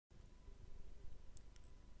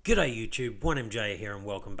G'day YouTube, 1MJ here and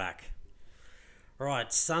welcome back.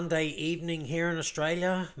 Alright, Sunday evening here in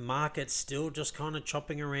Australia. Market's still just kind of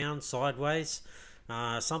chopping around sideways.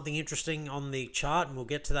 Something interesting on the chart, and we'll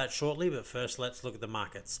get to that shortly, but first let's look at the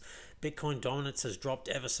markets. Bitcoin dominance has dropped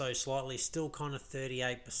ever so slightly, still kind of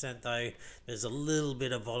 38% though. There's a little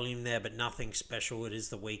bit of volume there, but nothing special. It is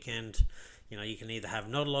the weekend. You know, you can either have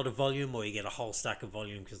not a lot of volume or you get a whole stack of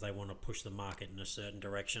volume because they want to push the market in a certain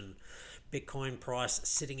direction. Bitcoin price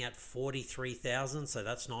sitting at 43,000, so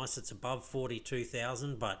that's nice. It's above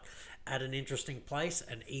 42,000, but at an interesting place.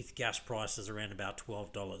 And ETH gas price is around about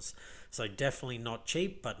 $12. So definitely not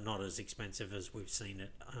cheap, but not as expensive as we've seen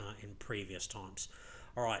it in previous times.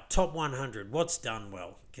 All right, top 100. What's done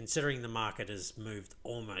well, considering the market has moved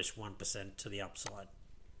almost 1% to the upside?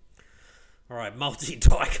 All right,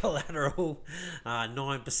 multi-die collateral,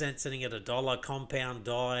 9% sitting at $1. Compound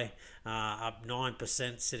die, up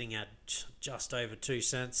 9%, sitting at just over 2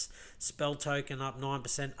 cents. Spell token up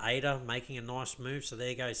 9%. ADA making a nice move, so there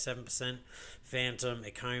you go, 7%. Phantom,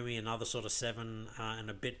 Ecomi, another sort of 7 and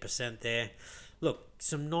a bit percent there. Look,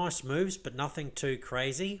 some nice moves, but nothing too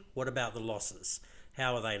crazy. What about the losses?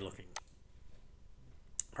 How are they looking?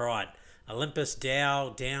 All right. Olympus Dow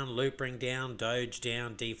down, Loopring down, Doge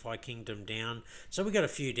down, DeFi Kingdom down. So we got a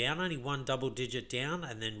few down, only one double digit down,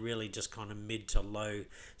 and then really just kind of mid to low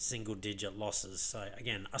single digit losses. So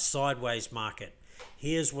again, a sideways market.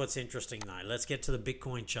 Here's what's interesting though. Let's get to the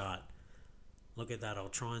Bitcoin chart. Look at that. I'll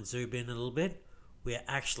try and zoom in a little bit. We're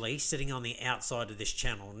actually sitting on the outside of this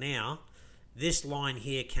channel. Now, this line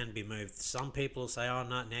here can be moved. Some people say, oh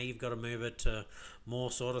no, now you've got to move it to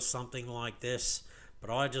more sort of something like this. But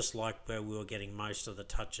I just liked where we were getting most of the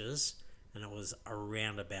touches, and it was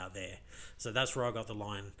around about there. So that's where I got the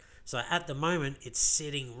line. So at the moment, it's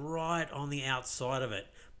sitting right on the outside of it.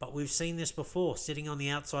 But we've seen this before. Sitting on the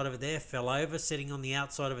outside of it there, fell over. Sitting on the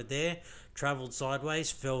outside of it there, traveled sideways,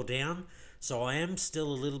 fell down. So I am still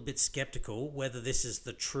a little bit skeptical whether this is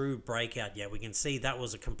the true breakout yet. We can see that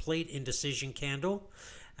was a complete indecision candle.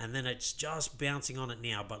 And then it's just bouncing on it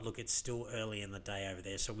now. But look, it's still early in the day over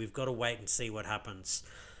there. So we've got to wait and see what happens.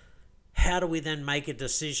 How do we then make a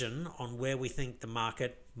decision on where we think the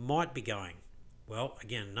market might be going? Well,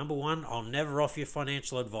 again, number one, I'll never offer you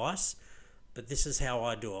financial advice. But this is how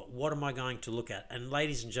I do it. What am I going to look at? And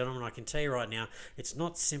ladies and gentlemen, I can tell you right now, it's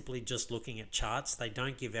not simply just looking at charts. They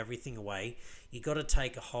don't give everything away. You got to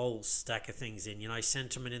take a whole stack of things in. You know,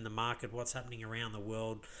 sentiment in the market, what's happening around the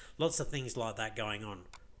world, lots of things like that going on.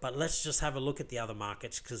 But let's just have a look at the other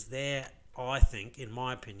markets because they're, I think, in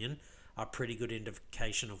my opinion, a pretty good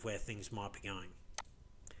indication of where things might be going.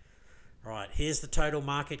 All right, here's the total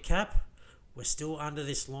market cap. We're still under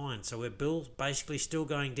this line, so we're basically still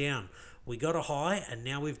going down. We got a high, and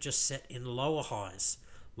now we've just set in lower highs.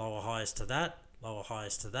 Lower highs to that, lower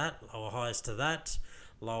highs to that, lower highs to that,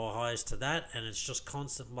 lower highs to that, and it's just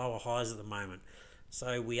constant lower highs at the moment.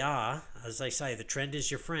 So we are, as they say, the trend is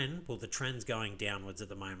your friend. Well, the trend's going downwards at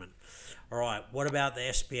the moment. All right, what about the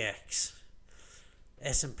SPX?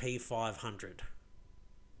 S&P500.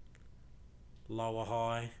 Lower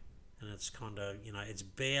high, and it's kind of, you know, it's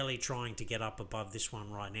barely trying to get up above this one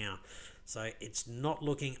right now. So it's not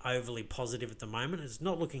looking overly positive at the moment. It's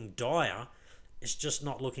not looking dire. It's just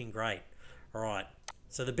not looking great. All right,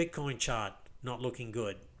 so the Bitcoin chart, not looking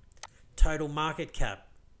good. Total market cap,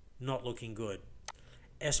 not looking good.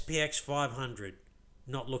 SPX 500,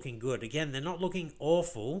 not looking good. Again, they're not looking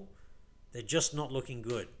awful. They're just not looking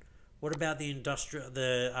good. What about the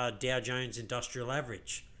Dow Jones Industrial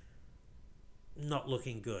Average? Not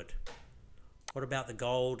looking good. What about the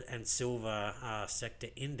gold and silver sector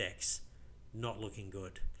index? Not looking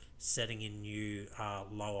good. Setting in new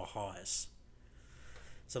lower highs.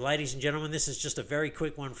 So ladies and gentlemen, this is just a very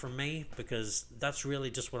quick one from me because that's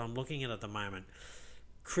really just what I'm looking at the moment.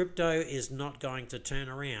 Crypto is not going to turn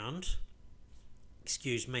around,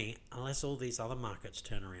 excuse me, unless all these other markets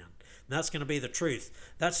turn around. And that's going to be the truth.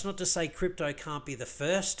 That's not to say crypto can't be the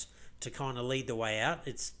first to kind of lead the way out.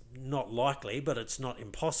 It's not likely, but it's not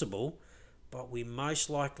impossible. But we most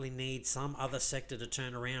likely need some other sector to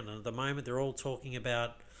turn around. And at the moment, they're all talking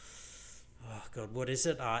about, oh God, what is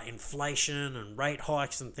it? Inflation and rate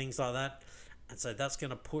hikes and things like that. And so that's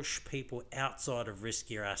going to push people outside of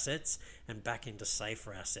riskier assets and back into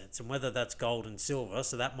safer assets. And whether that's gold and silver,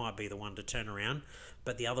 so that might be the one to turn around,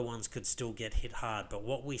 but the other ones could still get hit hard. But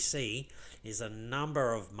what we see is a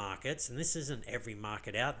number of markets, and this isn't every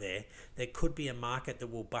market out there. There could be a market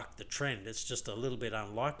that will buck the trend. It's just a little bit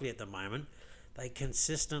unlikely at the moment. They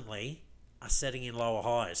consistently are setting in lower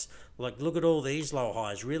highs. Like, look at all these lower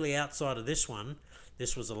highs. Really outside of this one,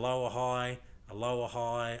 this was a lower high, a lower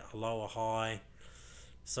high, a lower high.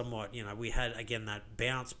 somewhat, we had again that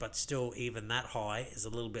bounce, but still even that high is a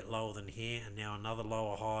little bit lower than here, and now another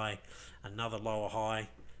lower high, another lower high.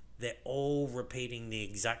 They're all repeating the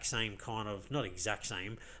exact same kind of, not exact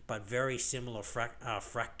same, but very similar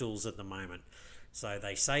fractals at the moment. So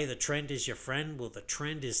they say the trend is your friend. Well, the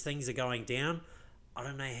trend is things are going down. I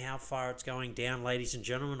don't know how far it's going down, ladies and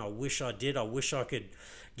gentlemen. I wish I did. I wish I could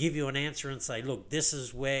give you an answer and say, look, this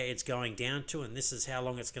is where it's going down to and this is how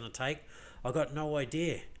long it's going to take. I got no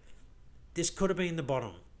idea. This could have been the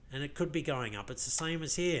bottom and it could be going up. It's the same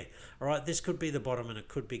as here. All right, this could be the bottom and it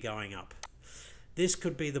could be going up. This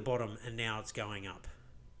could be the bottom and now it's going up.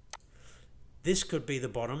 This could be the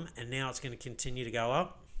bottom and now it's going to continue to go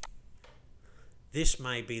up. This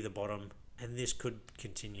may be the bottom and this could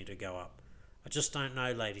continue to go up. I just don't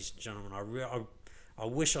know, ladies and gentlemen. I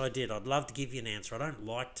wish I did. I'd love to give you an answer. I don't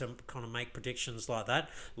like to kind of make predictions like that,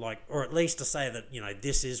 or at least to say that,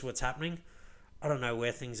 this is what's happening. I don't know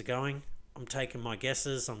where things are going. I'm taking my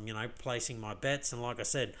guesses. I'm, placing my bets. And like I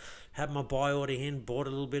said, had my buy order in, bought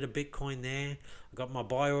a little bit of Bitcoin there. I got my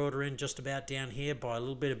buy order in just about down here, buy a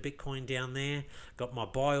little bit of Bitcoin down there. Got my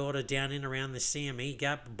buy order down in around the CME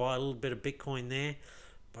gap, buy a little bit of Bitcoin there.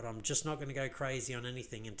 But I'm just not going to go crazy on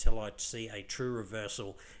anything until I see a true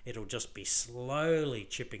reversal. It'll just be slowly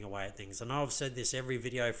chipping away at things. I know I've said this every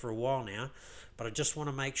video for a while now, but I just want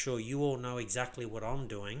to make sure you all know exactly what I'm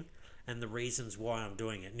doing and the reasons why I'm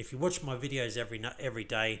doing it. And if you watch my videos every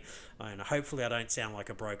day, and hopefully I don't sound like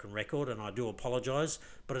a broken record, and I do apologize,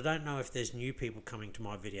 but I don't know if there's new people coming to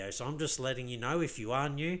my video. So I'm just letting you know, if you are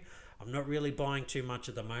new, I'm not really buying too much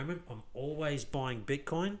at the moment. I'm always buying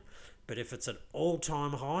Bitcoin. But if it's at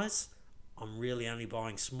all-time highs, I'm really only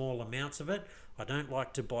buying small amounts of it. I don't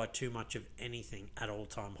like to buy too much of anything at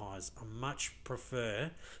all-time highs. I much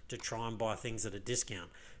prefer to try and buy things at a discount.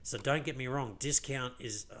 So don't get me wrong, Bitcoin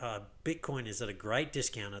is at a great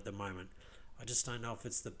discount at the moment. I just don't know if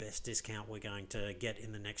it's the best discount we're going to get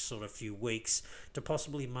in the next sort of few weeks to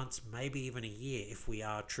possibly months, maybe even a year, if we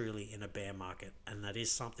are truly in a bear market. And that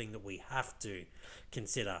is something that we have to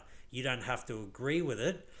consider. You don't have to agree with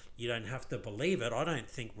it. You don't have to believe it. I don't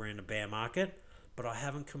think we're in a bear market, but I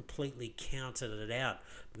haven't completely counted it out.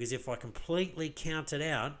 Because if I completely count it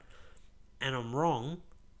out and I'm wrong,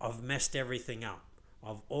 I've messed everything up.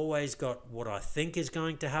 I've always got what I think is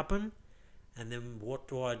going to happen, and then what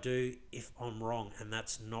do I do if I'm wrong? And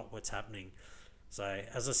that's not what's happening. So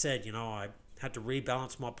as I said, I had to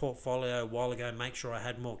rebalance my portfolio a while ago, make sure I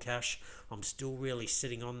had more cash. I'm still really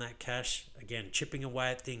sitting on that cash. Again, chipping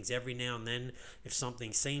away at things every now and then. If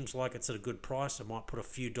something seems like it's at a good price, I might put a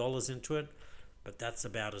few dollars into it. But that's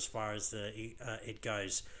about as far as it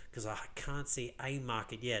goes, because I can't see a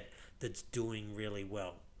market yet that's doing really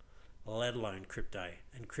well, let alone crypto.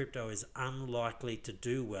 And crypto is unlikely to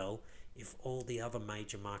do well if all the other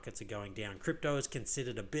major markets are going down. Crypto is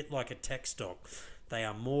considered a bit like a tech stock. They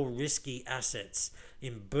are more risky assets.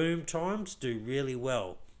 In boom times, do really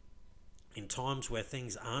well. In times where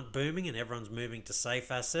things aren't booming and everyone's moving to safe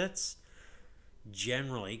assets,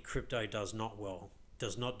 generally crypto does not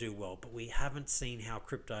do well. But we haven't seen how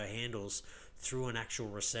crypto handles through an actual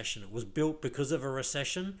recession. It was built because of a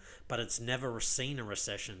recession, but it's never seen a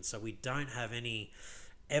recession. So we don't have any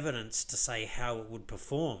evidence to say how it would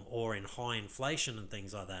perform, or in high inflation and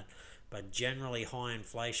things like that. But generally high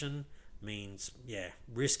inflation means,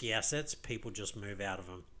 risky assets, people just move out of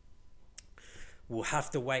them. We'll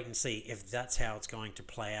have to wait and see if that's how it's going to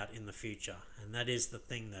play out in the future. And that is the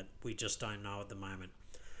thing that we just don't know at the moment.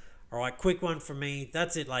 All right, quick one from me.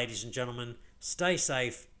 That's it, ladies and gentlemen. Stay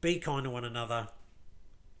safe. Be kind to one another.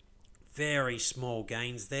 Very small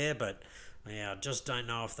gains there, but I just don't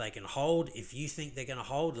know if they can hold. If you think they're going to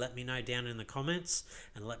hold, let me know down in the comments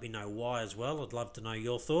and let me know why as well. I'd love to know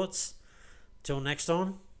your thoughts. Till next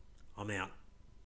time, I'm out.